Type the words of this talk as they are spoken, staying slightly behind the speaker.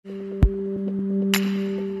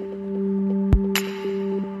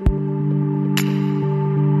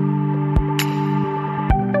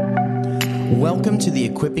Welcome to the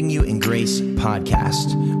Equipping You in Grace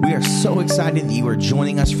podcast. We are so excited that you are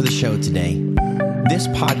joining us for the show today. This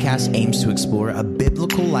podcast aims to explore a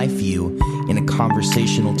biblical life view in a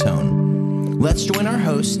conversational tone. Let's join our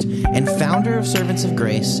host and founder of Servants of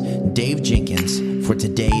Grace, Dave Jenkins, for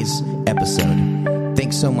today's episode.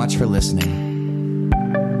 Thanks so much for listening.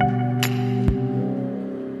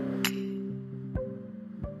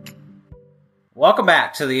 Welcome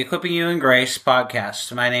back to the Equipping You in Grace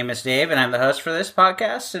podcast. My name is Dave, and I'm the host for this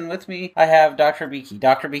podcast. And with me, I have Dr. Beeke.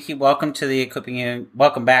 Dr. Beeke, welcome back to the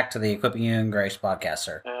Equipping You in Grace podcast,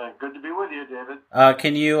 sir. Good to be with you, David.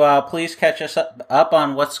 Can you please catch us up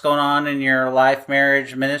on what's going on in your life,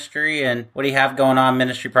 marriage, ministry, and what do you have going on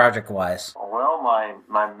ministry project-wise? Well,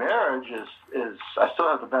 my marriage is I still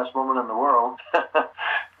have the best woman in the world.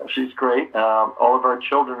 She's great. All of our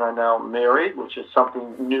children are now married, which is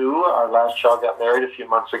something new. Our last child got married a few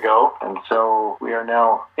months ago, and so we are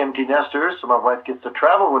now empty nesters. So my wife gets to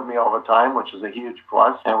travel with me all the time, which is a huge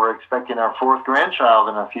plus. And we're expecting our fourth grandchild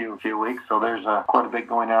in a few weeks. So there's quite a bit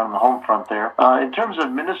going on in the home front there. In terms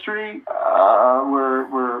of ministry,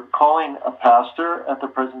 we're calling a pastor at the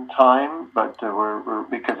present time, but we're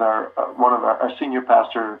because our senior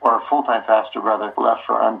pastor, or our full-time pastor rather, left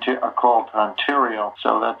for a call to Ontario.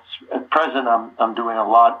 So that's at present I'm doing a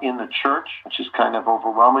lot in the church, which is kind of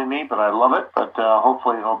overwhelming me, but I love it. But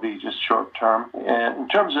hopefully it'll be just short term. And in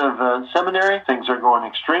terms of seminary, things are going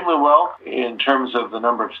extremely well in terms of the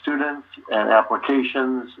number of students and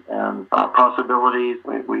applications and possibilities.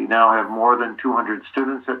 We now have more than 200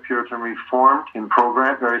 students at Puritan Reformed in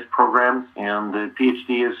various programs, and the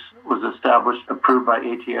PhD was established, approved by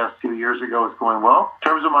ATS 2 years ago. It's going well. In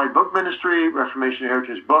terms of my book ministry, Reformation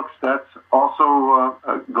Heritage Books, that's also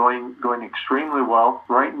going extremely well.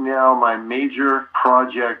 Right now, my major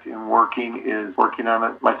project in working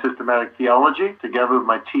on my systematic theology. Together with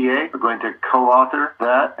my TA, we're going to co-author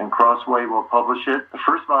that, and Crossway will publish it. The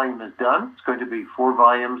first volume is done. It's going to be 4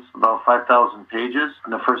 volumes, about 5,000 pages.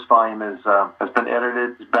 And the first volume has been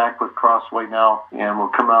edited. It's back with Crossway now, and will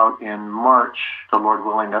come out in March, the Lord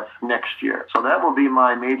willing. That's next year. So that will be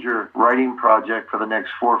my major writing project for the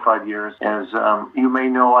next 4 or 5 years. As you may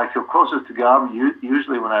know, I feel closest to God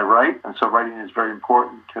usually when I write, and so writing is very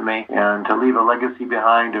important to me. And to leave a legacy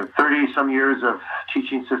behind of 30-some years of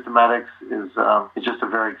teaching systematics is just a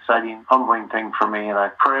very exciting, humbling thing for me. And I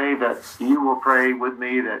pray that you will pray with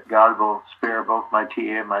me that God will spare both my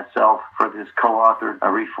TA and myself for this co-authored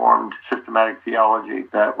Reformed systematic theology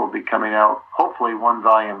that will be coming out, hopefully 1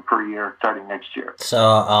 volume per year starting next year. So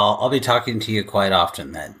I'll be talking to you quite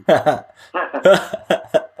often then.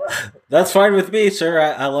 That's fine with me, sir.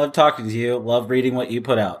 I love talking to you. Love reading what you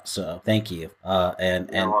put out. So thank you.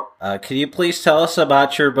 Can you please tell us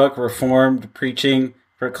about your book, Reformed Preaching,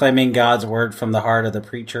 Proclaiming God's Word from the Heart of the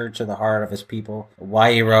Preacher to the Heart of His People, why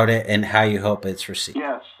you wrote it, and how you hope it's received?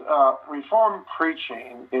 Yes. Reformed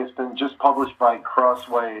Preaching has been just published by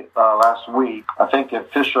Crossway last week. I think the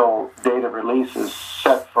official date of release is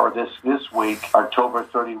set for this week, October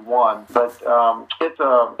 31. But it's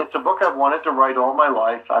a book I've wanted to write all my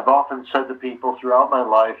life. I've often said to people throughout my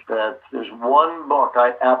life that there's one book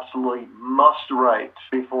I absolutely must write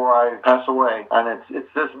before I pass away, and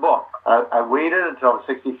it's this book. I waited until I was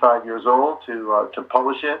 65 years old to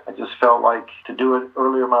publish it. I just felt like to do it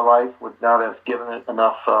earlier in my life would not have given it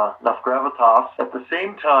enough gravitas. At the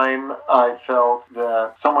same time, I felt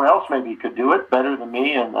that someone else maybe could do it better than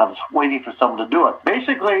me, and I was waiting for someone to do it.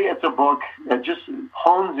 Basically, it's a book that just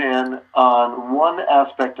hones in on one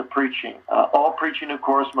aspect of preaching. All preaching, of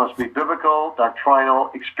course, must be biblical, doctrinal,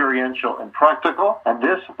 experiential, and practical. And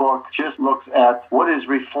this book just looks at what is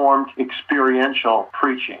Reformed experiential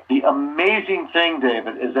preaching. The amazing thing,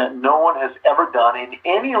 David, is that no one has ever done in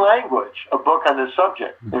any language a book on this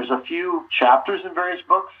subject. There's a few chapters in various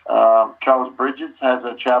books. Charles Bridges has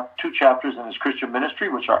 2 chapters in his Christian ministry,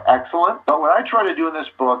 which are excellent. But what I try to do in this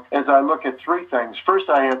book is I look at 3 things. First,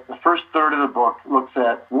 the first third of the book looks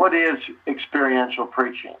at what is experiential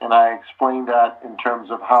preaching. And I explain that in terms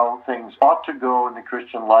of how things ought to go in the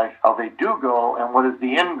Christian life, how they do go, and what is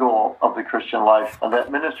the end goal of the Christian life. And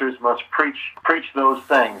that ministers must preach those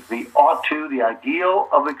things. The ought to, the ideal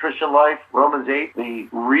of the Christian life, Romans 8, the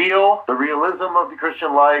realism of the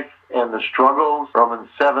Christian life, and the struggles, Romans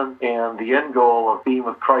 7, and the end goal of being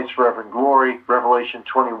with Christ forever in glory, Revelation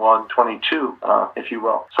 21:22, if you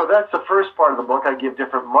will. So that's the first part of the book. I give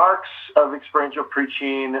different marks of experiential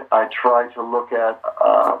preaching. I try to look at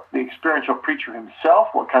the experiential preacher himself,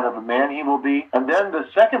 what kind of a man he will be. And then the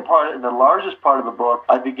second part, and the largest part of the book,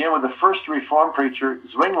 I begin with the first Reformed preacher,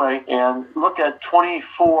 Zwingli, and look at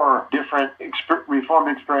 24 different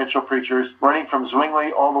Reformed experiential preachers, running from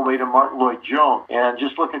Zwingli all the way to Martin Lloyd-Jones, and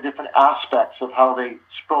just look at different aspects of how they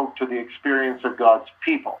spoke to the experience of God's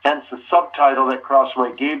people. Hence the subtitle that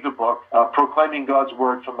Crossway gave the book, Proclaiming God's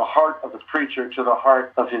Word from the Heart of the Preacher to the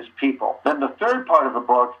Heart of His People. Then the third part of the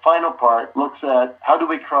book, final part, looks at how do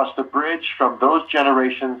we cross the bridge from those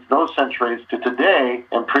generations, those centuries to today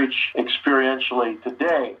and preach experientially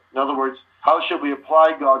today. In other words, how should we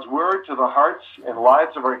apply God's Word to the hearts and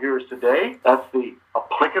lives of our hearers today? That's the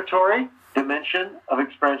applicatory dimension of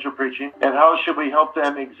experiential preaching. And how should we help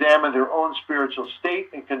them examine their own spiritual state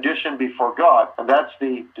and condition before God? And that's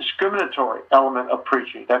the discriminatory element of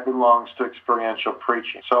preaching that belongs to experiential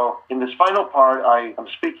preaching. So in this final part, I am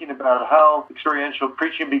speaking about how experiential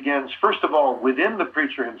preaching begins, first of all, within the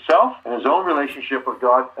preacher himself and his own relationship with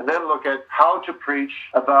God, and then look at how to preach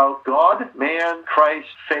about God, man, Christ,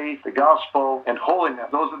 faith, the gospel, and holiness.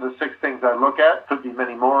 Those are the 6 things I look at. Could be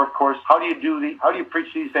many more, of course. How do you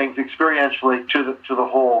preach these things experientially to the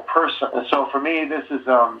whole person? And so for me, this is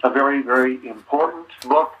a very, very important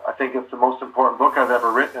book. I think it's the most important book I've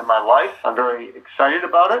ever written in my life. I'm very excited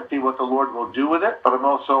about it, see what the Lord will do with it, but I'm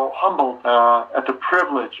also humbled at the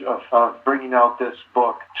privilege of bringing out this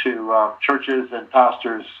book to churches and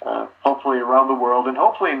pastors, hopefully around the world, and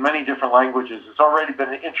hopefully in many different languages. There's already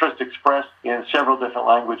been an interest expressed in several different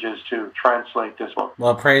languages to translate this book.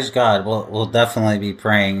 Well, praise God. We'll definitely be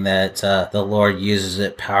praying that the Lord uses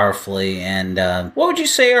it powerfully. And what would you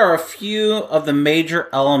say are a few of the major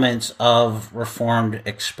elements of Reformed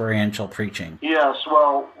experiential preaching? Yes,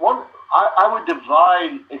 well, I would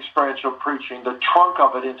divide experiential preaching, the trunk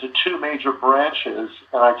of it, into 2 major branches,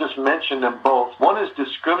 and I just mentioned them both. One is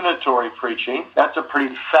discriminatory preaching. That's a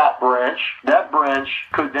pretty fat branch. That branch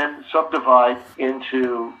could then subdivide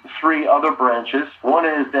into 3 other branches. One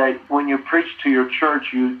is that when you preach to your church,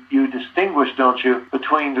 you distinguish, don't you,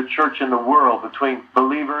 between the church and the world, between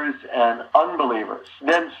believers and unbelievers.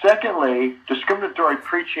 Then secondly, discriminatory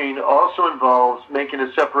preaching also involves making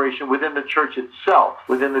a separation within the church itself.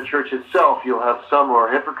 Within the church itself, you'll have some who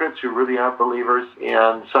are hypocrites who really aren't believers,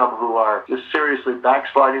 and some who are just seriously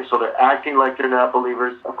backsliding, so they're acting like they're not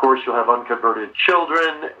believers. Of course, you'll have unconverted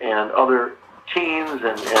children and other teens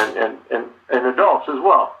and adults as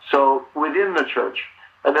well. So within the church.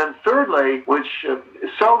 And then thirdly, which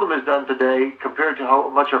seldom is done today compared to how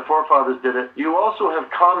much our forefathers did it, you also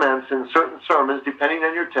have comments in certain sermons, depending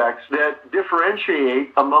on your text, that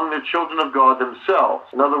differentiate among the children of God themselves.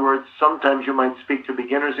 In other words, sometimes you might speak to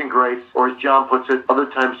beginners in grace, or as John puts it, other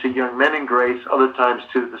times to young men in grace, other times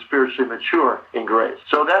to the spiritually mature in grace.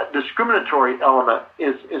 So that discriminatory element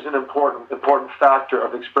is an important factor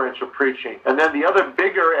of experiential preaching. And then the other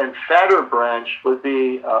bigger and fatter branch would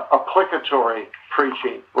be applicatory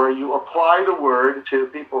preaching, where you apply the word to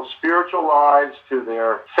people's spiritual lives, to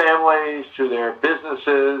their families, to their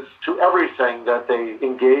businesses, to everything that they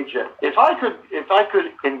engage in. If I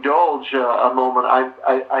could indulge a moment,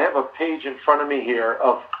 I have a page in front of me here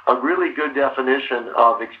of a really good definition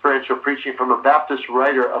of experiential preaching from a Baptist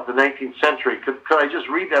writer of the 19th century. Could I just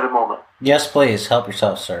read that a moment? Yes, please. Help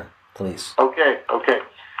yourself, sir. Please. Okay.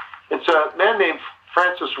 It's a man named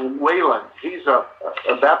Francis Wayland. He's a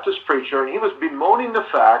Baptist preacher, and he was bemoaning the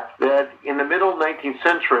fact that in the middle 19th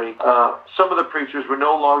century, some of the preachers were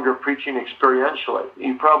no longer preaching experientially.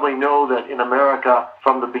 You probably know that in America,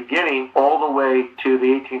 from the beginning all the way to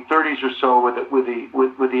the 1830s or so,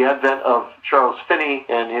 with the advent of Charles Finney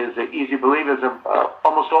and his easy believism,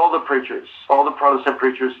 almost all the preachers, all the Protestant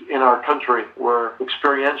preachers in our country were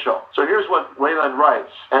experiential. So here's what Wayland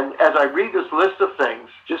writes, and as I read this list of things,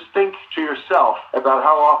 just think to yourself about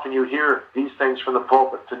how often you hear these things from the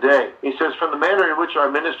pulpit today. He says, from the manner in which our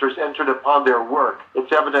ministers entered upon their work,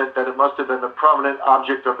 it's evident that it must have been the prominent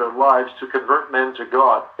object of their lives to convert men to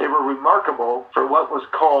God. They were remarkable for what was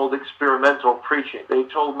called experimental preaching. They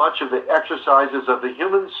told much of the exercises of the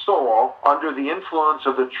human soul under the influence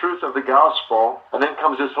of the truth of the gospel, and then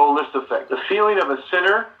comes this whole list of things. The feeling of a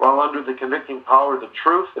sinner while under the convicting power of the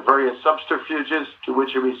truth, the various subterfuges to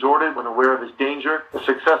which he resorted when aware of his danger, the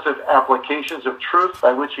successive applications of truth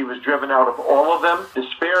by which he was driven out of all of them,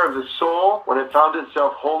 despair of the soul when it found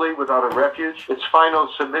itself wholly without a refuge, its final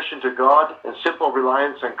submission to God and simple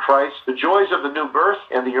reliance on Christ, the joys of the new birth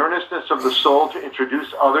and the earnestness of the soul to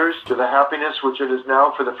introduce others to the happiness which it is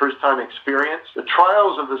now for the first time experienced, the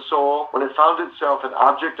trials of the soul when it found itself an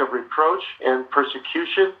object of reproach and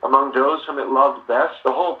persecution among those whom it loved best,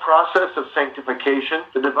 the whole process of sanctification,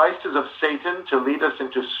 the devices of Satan to lead us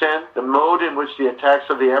into sin, the mode in which the attacks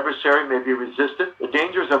of the adversary may be resisted, the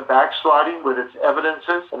dangers of backsliding with its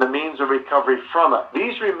evidences, and the means of recovery from it.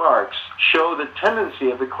 These remarks show the tendency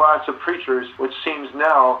of the class of preachers which seems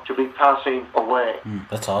now to be passing away.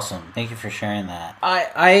 That's awesome. Thank you for sharing that.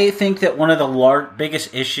 I think that one of the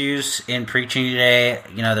biggest issues in preaching today,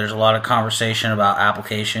 there's a lot of conversation about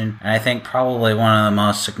application, and I think probably one of the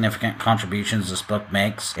most significant contributions this book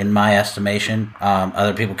makes, in my estimation,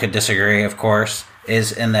 other people could disagree, of course,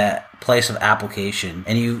 is in the place of application.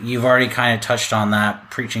 And you've already kind of touched on that,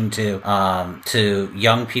 preaching to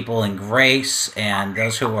young people in grace and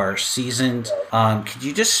those who are seasoned. Could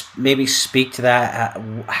you just maybe speak to that?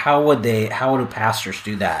 How would pastors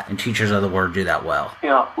do that and teachers of the word do that well?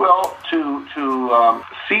 Yeah, well, to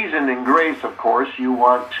season in grace, of course, you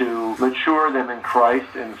want to mature them in Christ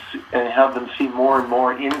and have them see more and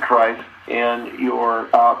more in Christ, and you're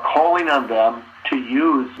calling on them to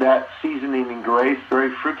use that seasoning in grace very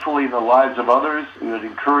fruitfully in the lives of others. We would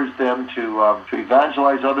encourage them to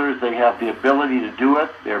evangelize others. They have the ability to do it.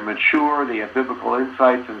 They're mature. They have biblical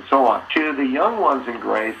insights and so on. To the young ones in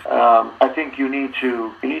grace, I think you need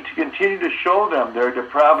to continue to show them their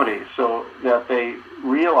depravity so that they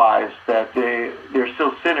realize that they're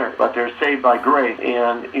still sinners, but they're saved by grace,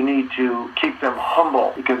 and you need to keep them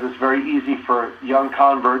humble, because it's very easy for a young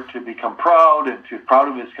convert to become proud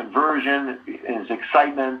of his conversion and his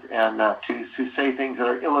excitement, and to say things that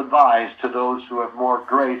are ill-advised to those who have more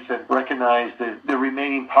grace and recognize the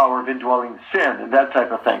remaining power of indwelling sin and that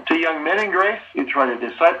type of thing. To young men in grace, you try to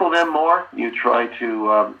disciple them more. You try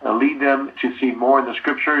to lead them to see more in the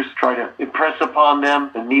Scriptures. Try to impress upon them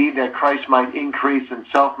the need that Christ might increase and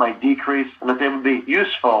self might decrease, and that they would be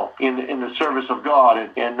useful in the service of God,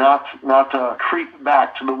 and not creep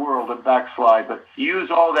back to the world and backslide, but use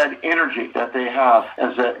all that energy that they have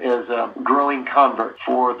as a growing convert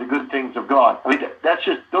for the good things of God. I mean,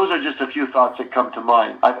 those are just a few thoughts that come to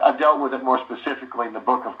mind. I've dealt with it more specifically in the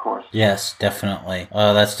book, of course. Yes, definitely.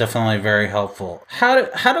 That's definitely very helpful. How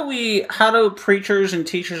do preachers and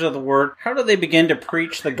teachers of the word, how do they begin to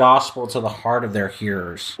preach the gospel to the heart of their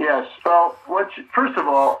hearers? Yes. Well, first of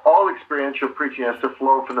all experiential preaching has to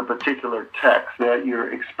flow from the particular text that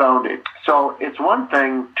you're expounding. So it's one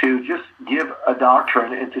thing to just give a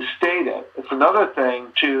doctrine and to state it. It's another thing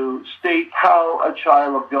to state how a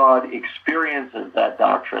child of God experiences that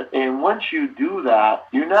doctrine. And once you do that,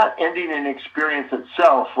 you're not ending in experience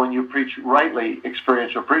itself when you preach rightly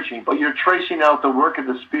experiential preaching, but you're tracing out the work of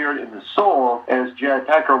the Spirit in the soul, as J.I.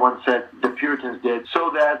 Packer once said the Puritans did,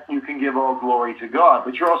 so that you can give all glory to God.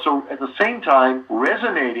 But you're also, at the same time,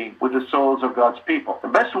 resonating with the souls of God's people. The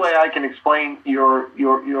best way I can explain your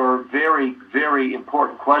very, very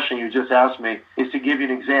important question you just asked me is to give you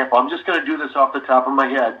an example. I'm just going to do this off the top of my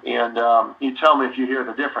head, and you tell me if you hear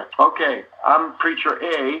the difference. Okay, I'm preacher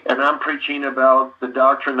A, and I'm preaching about the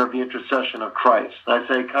doctrine of the intercession of Christ. And I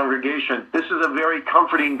say, congregation, this is a very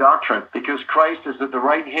comforting doctrine, because Christ is at the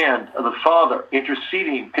right hand of the Father,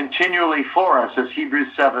 interceding continually for us, as Hebrews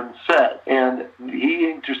 7 says. And he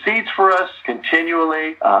intercedes for us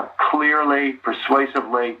continually, clearly,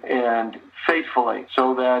 persuasively, and faithfully,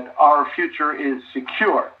 so that our future is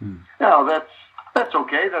secure. Now, that's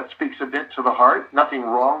okay. That speaks a bit to the heart. Nothing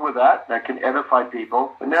wrong with that. That can edify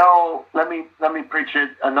people. But now, let me preach it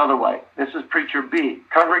another way. This is preacher B.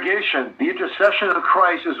 Congregation, the intercession of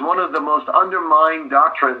Christ is one of the most undermined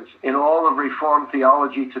doctrines in all of Reformed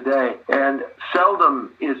theology today, and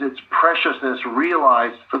seldom is its preciousness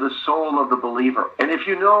realized for the soul of the believer. And if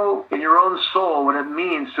you know in your own soul what it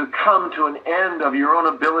means to come to an end of your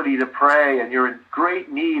own ability to pray, and you're in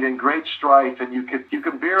great need and great strife, and you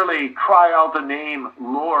can barely cry out the name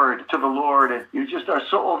Lord to the Lord, and you just are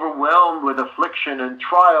so overwhelmed with affliction and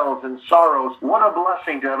trials and sorrows, what a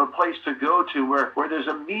blessing to have a place to go to where there's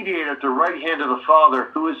a mediator at the right hand of the Father,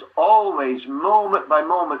 who is always, moment by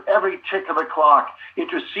moment, every tick of the clock,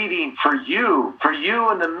 interceding for you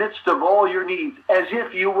in the midst of all your needs, as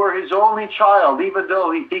if you were his only child, even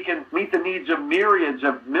though he can meet the needs of myriads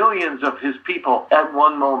of millions of his people at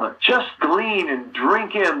one moment. Just glean and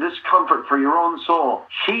drink in this comfort for your own soul.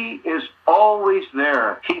 He is always there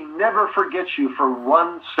never forget you for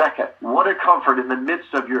 1 second. What a comfort in the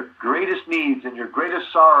midst of your greatest needs and your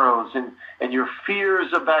greatest sorrows and your fears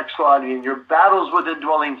of backsliding and your battles with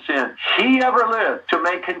indwelling sin. He ever lived to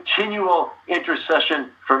make continual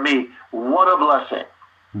intercession for me. What a blessing.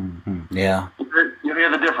 Mm-hmm. Yeah. You hear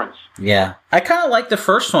the difference? Yeah. I kind of like the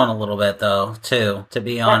first one a little bit, though, too, to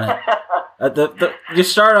be honest. You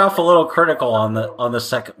start off a little critical on the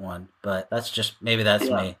second one, but that's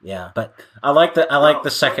me. Yeah, but I like the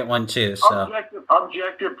second one too. So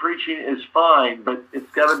objective preaching is fine, but it's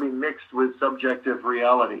got to be mixed with subjective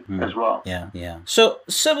reality as well. Yeah. So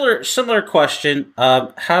similar question.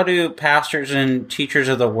 How do pastors and teachers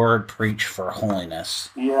of the word preach for holiness?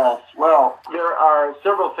 Yes. Well, there are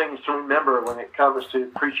several things to remember when it comes to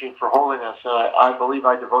preaching for holiness. I believe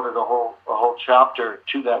I devoted a whole chapter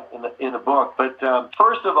to that in the book. But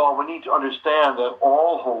first of all, we need to understand that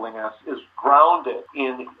all holiness is grounded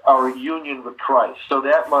in our union with Christ. So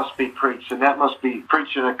that must be preached, and that must be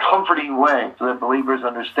preached in a comforting way so that believers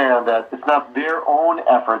understand that it's not their own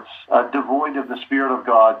efforts devoid of the Spirit of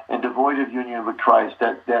God and devoid of union with Christ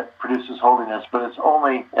that produces holiness, but it's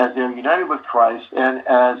only as they're united with Christ and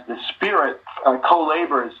as the Spirit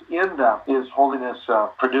co-labors in them is holiness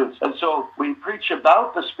produced. And so we preach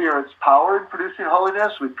about the Spirit's power in producing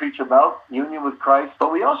holiness. We preach about union with Christ,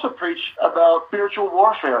 but we also preach about spiritual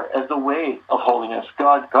warfare as the way of holiness.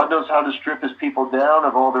 God knows how to strip his people down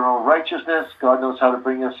of all their own righteousness. God knows how to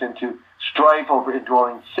bring us into strife over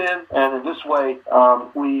indwelling sin, and in this way,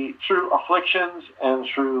 we, through afflictions and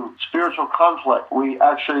through spiritual conflict, we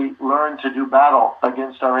actually learn to do battle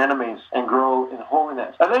against our enemies and grow in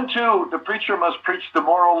holiness. And then, too, the preacher must preach the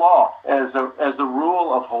moral law as the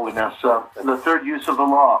rule of holiness, the third use of the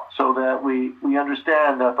law, so that we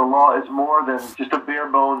understand that the law is more than just a bare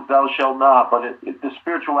bones "thou shalt not," but the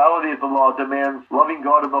spirituality of the law demands loving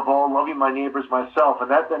God above all, loving my neighbors myself,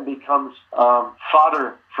 and that then becomes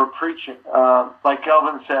fodder for preaching. Like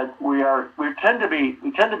Calvin said, we tend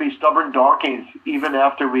to be stubborn donkeys even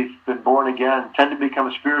after we've been born again, tend to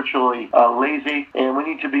become spiritually lazy, and we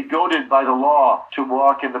need to be goaded by the law to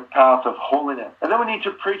walk in the path of holiness. And then we need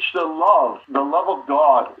to preach the love of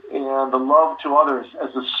God and the love to others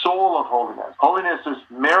as the soul of holiness. Holiness is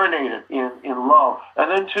marinated in love. And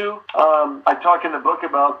then too, I talk in the book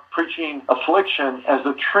about preaching affliction as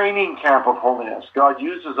the training camp of holiness. God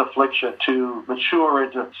uses affliction to mature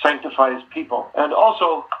and to sanctify his people. And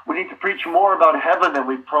also, we need to preach more about heaven than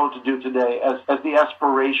we're prone to do today as the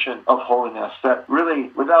aspiration of holiness. That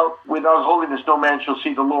really, without holiness, no man shall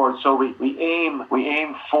see the Lord. So we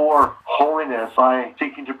aim for holiness by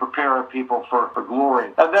seeking to prepare our people for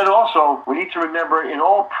glory. And then also, we need to remember, in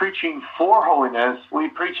all preaching for holiness, we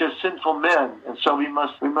preach as sinful men. And so we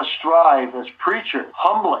must strive as preachers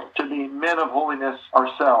humbly to be men of holiness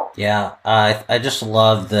ourselves. Yeah, I just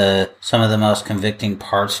love some of the most convicting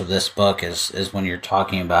parts of this book is when you're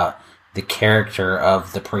talking about the character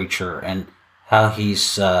of the preacher and how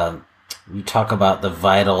he's you talk about the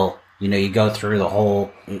vital, you go through the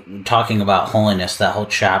whole talking about holiness. That whole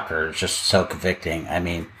chapter is just so convicting. I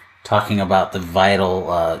mean, talking about the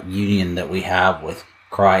vital union that we have with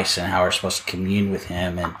Christ and how we're supposed to commune with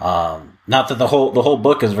him, and not that the whole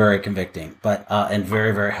book is very convicting, but and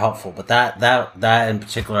very, very helpful. But that in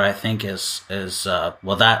particular, I think is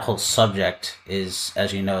that whole subject is,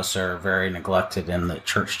 as you know, sir, very neglected in the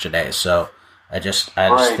church today. So I just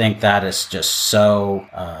think that is just so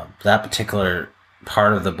that particular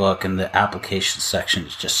part of the book and the application section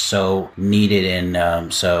is just so needed,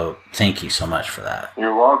 and so thank you so much for that.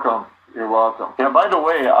 You're welcome. You're welcome. Yeah, by the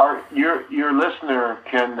way, your listener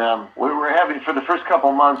can, we're having, for the first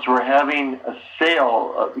couple months, we're having a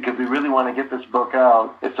sale because we really want to get this book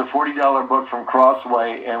out. It's a $40 book from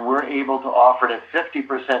Crossway, and we're able to offer it at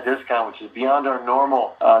 50% discount, which is beyond our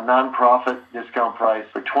normal nonprofit discount price,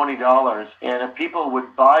 for $20. And if people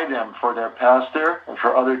would buy them for their pastor and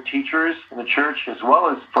for other teachers in the church, as well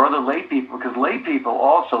as for other lay people, because lay people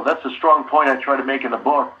also, that's a strong point I try to make in the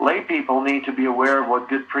book, lay people need to be aware of what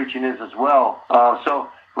good preaching is as well. So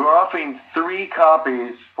we're offering 3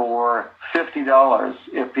 copies for $50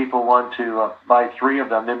 if people want to buy 3 of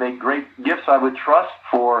them. They make great gifts, I would trust,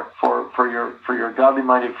 for your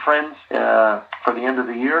godly-minded friends for the end of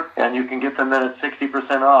the year, and you can get them then at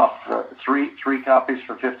 60% off. 3 copies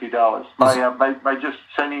for $50 by just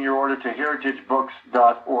sending your order to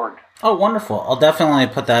heritagebooks.org. Oh, wonderful. I'll definitely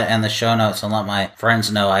put that in the show notes and let my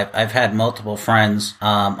friends know. I've had multiple friends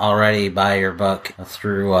already buy your book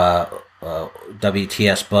through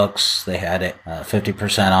WTS Books. They had it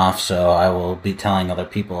 50% off, so I will be telling other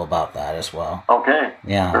people about that as well. Okay.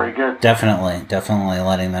 Yeah. Very good. Definitely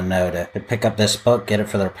letting them know to pick up this book, get it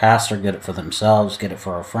for their pastor, get it for themselves, get it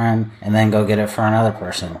for a friend, and then go get it for another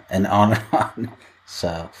person, and on and on.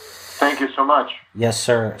 So... Thank you so much. Yes,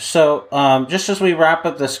 sir. So, just as we wrap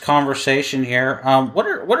up this conversation here, what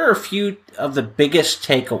are a few of the biggest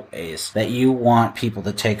takeaways that you want people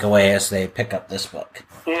to take away as they pick up this book?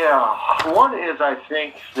 Yeah, one is I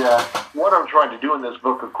think that what I'm trying to do in this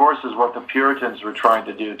book, of course, is what the Puritans were trying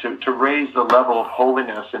to do, to raise the level of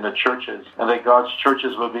holiness in the churches, and that God's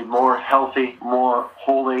churches would be more healthy, more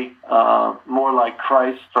holy, more like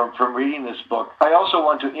Christ from reading this book. I also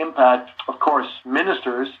want to impact, of course,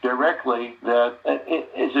 ministers directly. That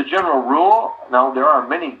as a general rule, now there are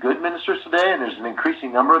many good ministers today, and there's an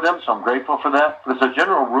increasing number of them, so I'm grateful for that. But as a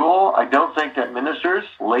general rule, I don't think that ministers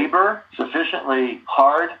labor sufficiently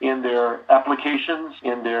hard in their applications,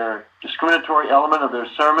 in their discriminatory element of their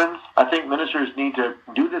sermons. I think ministers need to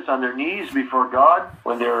do this on their knees before God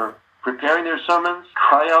when they're preparing their sermons,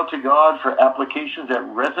 cry out to God for applications that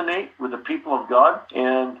resonate with the people of God.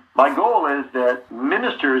 And my goal is that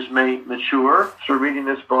ministers may mature through reading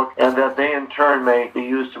this book, and that they in turn may be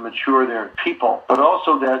used to mature their people. But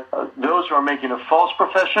also that those who are making a false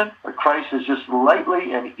profession, where Christ is just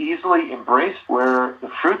lightly and easily embraced, where the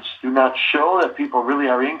fruits do not show that people really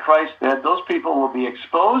are in Christ, that those people will be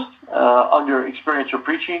exposed under experiential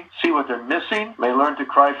preaching, see what they're missing, may learn to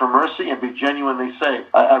cry for mercy, and be genuinely saved.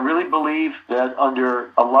 I really believe that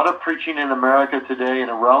under a lot of preaching in America today and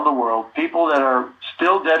around the world, people that are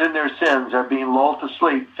still dead in their sins are being lulled to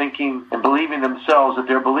sleep, thinking and believing themselves that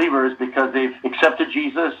they're believers because they've accepted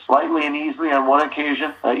Jesus lightly and easily on one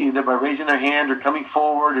occasion, either by raising their hand or coming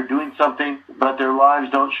forward or doing something, but their lives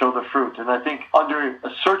don't show the fruit. And I think under a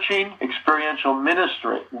searching experiential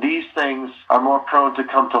ministry, these things are more prone to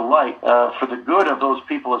come to light for the good of those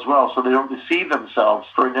people as well, so they don't deceive themselves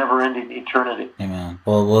for a never-ending eternity. Amen.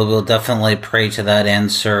 Well, we'll definitely pray to that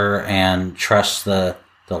end, sir, and trust the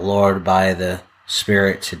Lord by the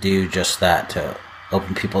Spirit to do just that, to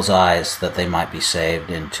open people's eyes that they might be saved,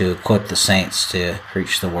 and to equip the saints to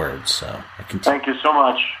preach the word. So thank you so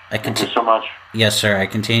much. Thank you so much. Yes, sir. I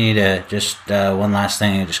continue to just one last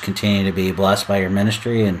thing. I just continue to be blessed by your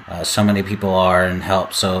ministry, and so many people are and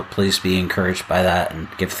help. So please be encouraged by that and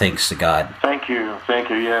give thanks to God. Thank you.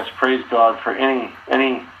 Yes, praise God for any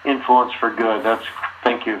influence for good.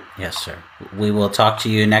 Thank you. Yes, sir. We will talk to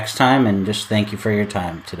you next time, and just thank you for your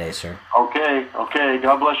time today, sir. Okay.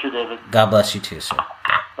 God bless you, David. God bless you too, sir.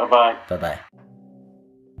 Bye-bye. Bye-bye.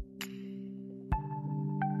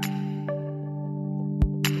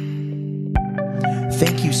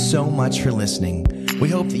 Thank you so much for listening. We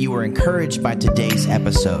hope that you were encouraged by today's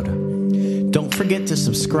episode. Don't forget to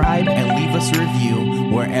subscribe and leave us a review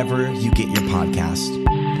wherever you get your podcast.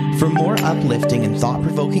 For more uplifting and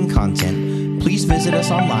thought-provoking content, please visit us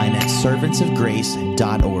online at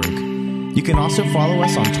servantsofgrace.org. You can also follow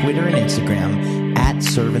us on Twitter and Instagram at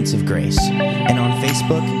Servants of Grace, and on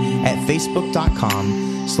Facebook at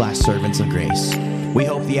facebook.com/servantsofgrace. We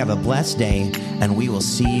hope you have a blessed day, and we will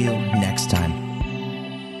see you next time.